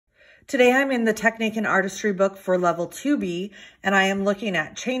Today I'm in the Technique and Artistry book for level 2B, and I am looking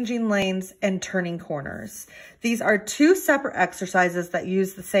at changing lanes and turning corners. These are two separate exercises that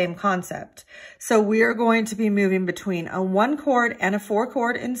use the same concept. So we are going to be moving between a 1 chord and a 4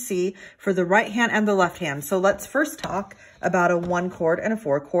 chord in C for the right hand and the left hand. So let's first talk about a 1 chord and a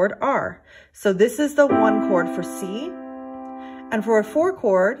 4 chord R. So this is the 1 chord for C, and for a 4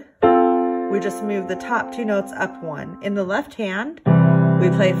 chord, we just move the top 2 notes up 1. In the left hand, we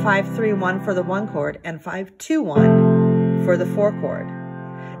play 5-3-1 for the 1 chord and 5-2-1 for the 4 chord.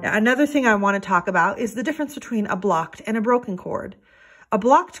 Now, another thing I want to talk about is the difference between a blocked and a broken chord. A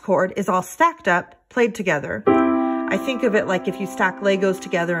blocked chord is all stacked up, played together. I think of it like if you stack Legos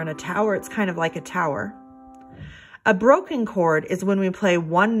together in a tower, it's kind of like a tower. A broken chord is when we play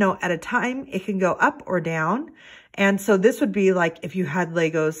one note at a time. It can go up or down. And so this would be like if you had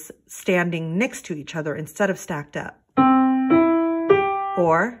Legos standing next to each other instead of stacked up.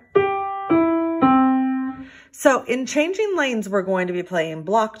 So in changing lanes, we're going to be playing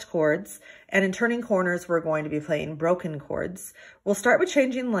blocked chords, and in turning corners, we're going to be playing broken chords. We'll start with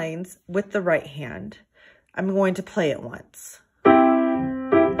changing lanes with the right hand. I'm going to play it once.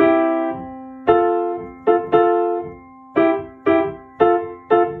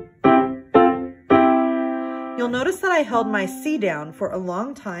 You'll notice that I held my C down for a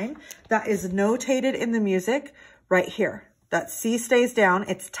long time. That is notated in the music right here. That C stays down,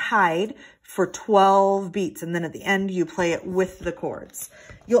 it's tied for 12 beats, and then at the end you play it with the chords.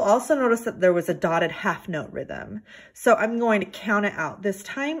 You'll also notice that there was a dotted half note rhythm. So I'm going to count it out this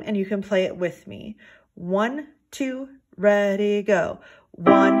time, and you can play it with me. 1, 2, ready, go.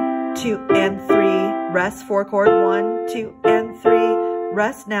 1, 2, and 3, rest, 4 chord, 1, 2, and 3,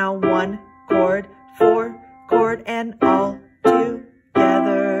 rest. Now 1 chord, 4 chord, and all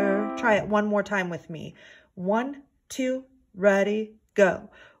together. Try it one more time with me. 1, 2, ready, go.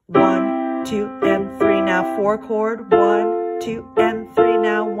 1, 2, and 3. Now 4 chord. 1, 2, and 3.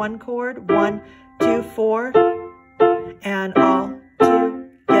 Now 1 chord. 1, 2, 4. And all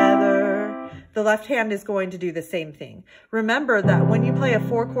together. The left hand is going to do the same thing. Remember that when you play a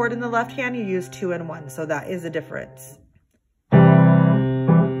 4 chord in the left hand, you use 2 and 1. So that is a difference.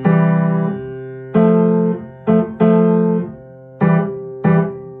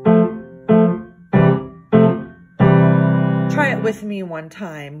 With me one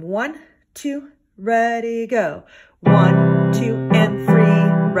time. 1, 2, ready, go. 1, 2, and 3,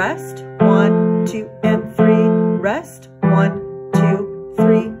 rest. 1, 2, and 3, rest. 1, 2,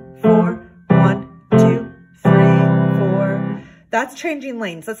 3, 4. 1, 2, 3, 4. That's changing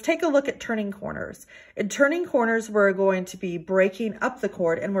lanes. Let's take a look at turning corners. In turning corners, we're going to be breaking up the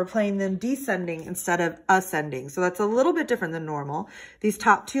chord, and we're playing them descending instead of ascending. So that's a little bit different than normal. These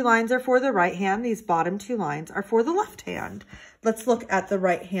top 2 lines are for the right hand. These bottom 2 lines are for the left hand. Let's look at the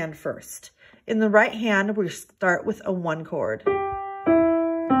right hand first. In the right hand, we start with a 1 chord,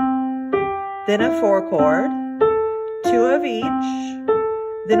 then a 4 chord, 2 of each,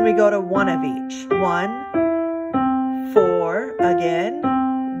 then we go to 1 of each. 1, 4, again,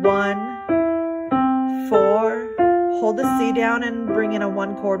 1, 4, hold the C down and bring in a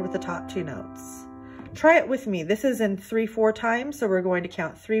 1 chord with the top 2 notes. Try it with me. This is in 3/4 time, so we're going to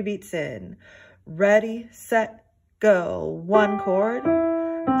count 3 beats in. Ready, set, go. 1 chord,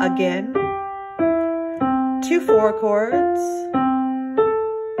 again, 2 4 chords,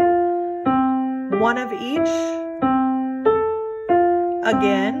 1 of each,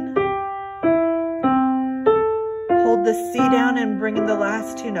 again, hold the C down and bring in the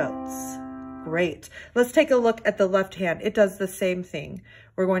last 2 notes. Great. Let's take a look at the left hand. It does the same thing.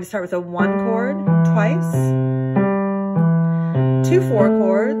 We're going to start with a 1 chord twice, 2 4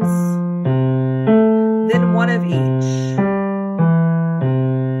 chords, then 1 of each.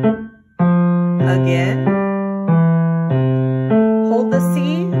 Again, hold the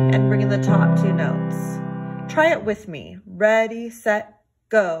C and bring in the top 2 notes. Try it with me. Ready, set,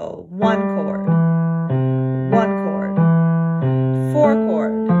 go. 1 chord, 1 chord, 4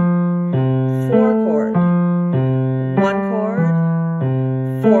 chord, 4 chord, 1 chord,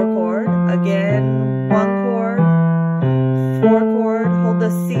 4 chord, again, 1 chord, 4 chord, hold the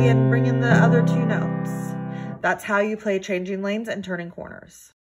C and bring in the other 2 notes. That's how you play changing lanes and turning corners.